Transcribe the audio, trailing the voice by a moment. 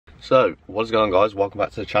So, what's going on, guys? Welcome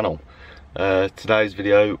back to the channel. Today's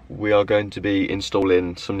video we are going to be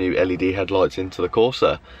installing some new LED headlights into the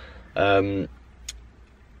Corsa.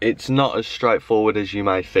 It's not as straightforward as you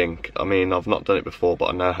may think. I mean, I've not done it before, but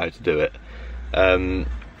I know how to do it. In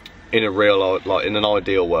an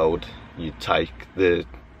ideal world, you take the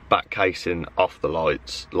back casing off the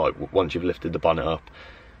lights, like once you've lifted the bonnet up,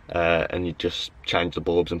 and you just change the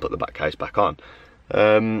bulbs and put the back case back on.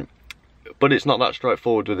 But it's not that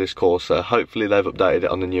straightforward with this Corsa. Hopefully they've updated it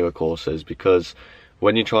on the newer Corsas, because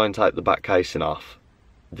when you try and take the back casing off,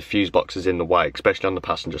 the fuse box is in the way, especially on the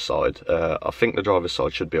passenger side. I think the driver's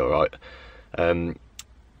side should be alright.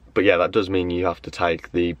 But yeah, that does mean you have to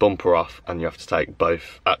take the bumper off and you have to take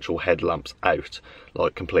both actual headlamps out,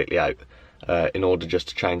 like completely out, in order just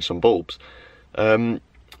to change some bulbs.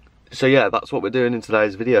 So yeah, that's what we're doing in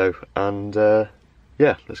today's video, and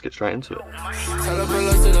yeah, let's get straight into it.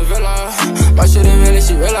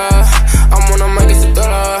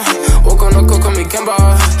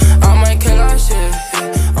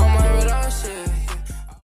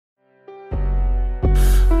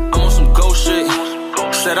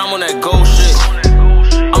 Said I'm on that gold shit.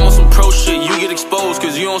 I'm on some pro shit. You get exposed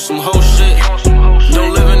cause you on some hoe shit.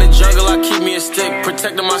 Don't live in the jungle, I keep me a stick.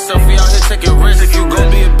 Protecting myself, we out here taking risks. If you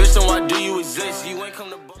gon' be a bitch, then why do you exist? You ain't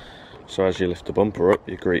come to. So as you lift the bumper up,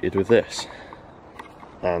 you're greeted with this.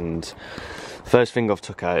 And first thing I've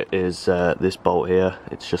took out is this bolt here.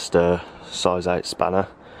 It's just a size 8 spanner.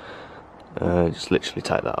 Just literally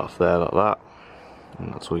take that off there like that.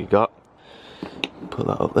 And that's all you got. Put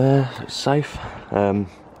that up there, so it's safe. Now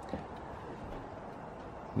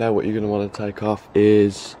what you're going to want to take off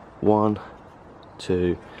is 1,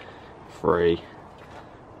 2, 3,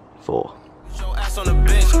 4. Show ass on the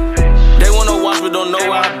bench. They wanna watch but don't know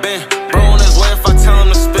where I've been. Bro on his way if I tell him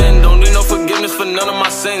to spin. Don't need no forgiveness for none of my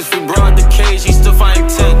sins. If we brought the cage, he still fighting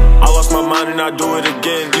 10. I lost my mind and I do it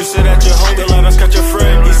again. You said that you're home, let us catch your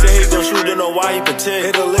friend. He said he's gon' shoot, don't know why he pretend.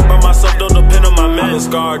 Hit a lick by myself, don't depend on my man.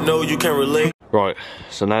 Scarred, no, you can't relate. Right,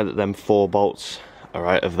 so now that them 4 bolts are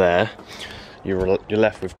out of there, you're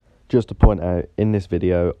left with... Just to point out, in this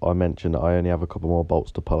video I mentioned I only have a couple more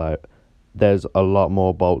bolts to pull out. There's a lot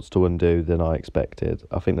more bolts to undo than I expected.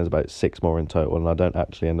 I think there's about 6 more in total, and I don't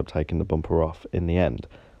actually end up taking the bumper off in the end.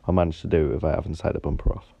 I managed to do it without having to take the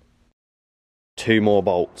bumper off. 2 more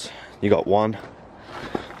bolts. You got one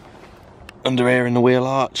under here in the wheel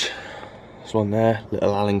arch. There's one there,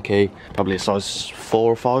 little Allen key, probably a size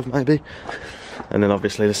 4 or 5 maybe. And then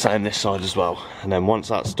obviously the same this side as well. And then once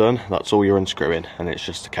that's done, that's all you're unscrewing, and it's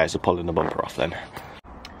just a case of pulling the bumper off then.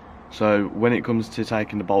 So when it comes to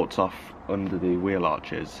taking the bolts off under the wheel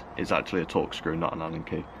arches, it's actually a torque screw, not an Allen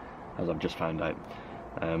key, as I've just found out.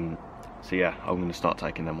 So yeah, I'm going to start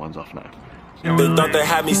taking them ones off now. They thought they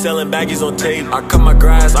had me selling baggies on tape. I cut my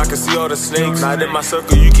grass, I can see all the snakes. Not in my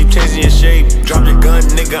circle, you keep changing your shape. Drop your gun,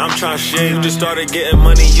 nigga, I'm trying to shave. You just started getting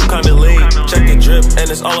money, you kinda late. Check the drip,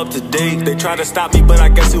 and it's all up to date. They tried to stop me, but I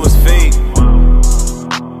guess it was fake.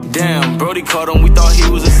 Damn, Brody caught him, we thought he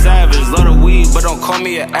was a savage. Love the weed, but don't call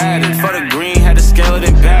me an addict. For the green, had to scale it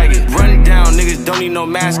and bag it. Run down, niggas don't need no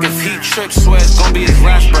mask. If he trips, swear it's gon' be his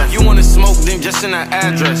last breath. You wanna smoke, then just in that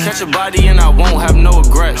address. Catch a body and I won't have no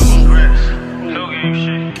regrets.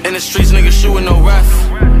 In the streets, niggas shooting no ref.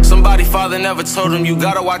 Somebody father never told him you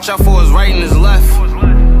gotta watch out for his right and his left.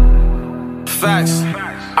 Facts,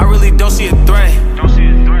 I really don't see a threat.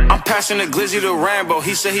 I'm passing the glizzy to Rambo,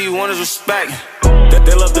 he said he want his respect.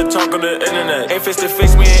 They love to talk on the internet. Ain't face to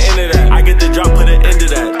face, we ain't into that. I get the drop, put an end to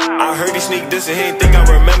that. I heard he sneak this and he ain't think I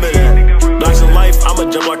remember that. Blacks in life, I'ma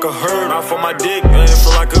jump like a herd. Out for my dick, man,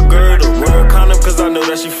 feel like a girdle. Wear a condom cause I know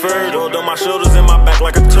that she fertile. On my shoulders and my back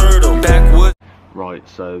like a turtle. Backwood. Right,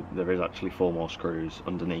 so there is actually 4 more screws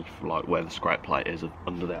underneath, like where the scrape plate is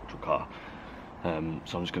under the actual car. So I'm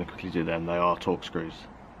just going to quickly do them. They are torque screws,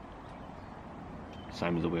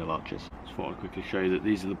 same as the wheel arches. Just thought I'd quickly show you that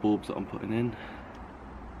these are the bulbs that I'm putting in.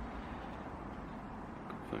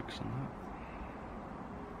 Focus on that.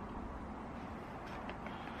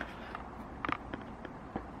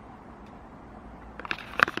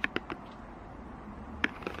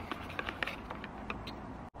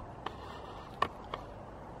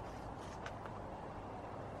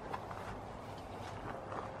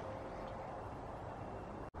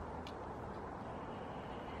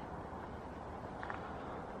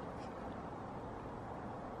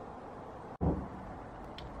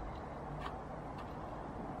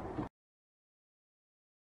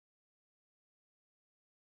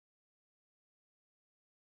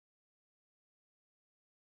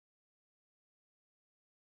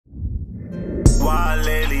 Why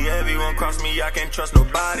lately everyone gon' cross me, I can't trust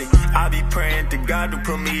nobody. I be praying to God to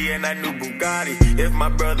put me in that new Bugatti. If my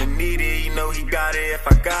brother need it, you know he got it if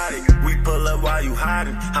I got it. We pull up while you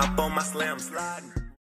hiding, hop on my slam sliding.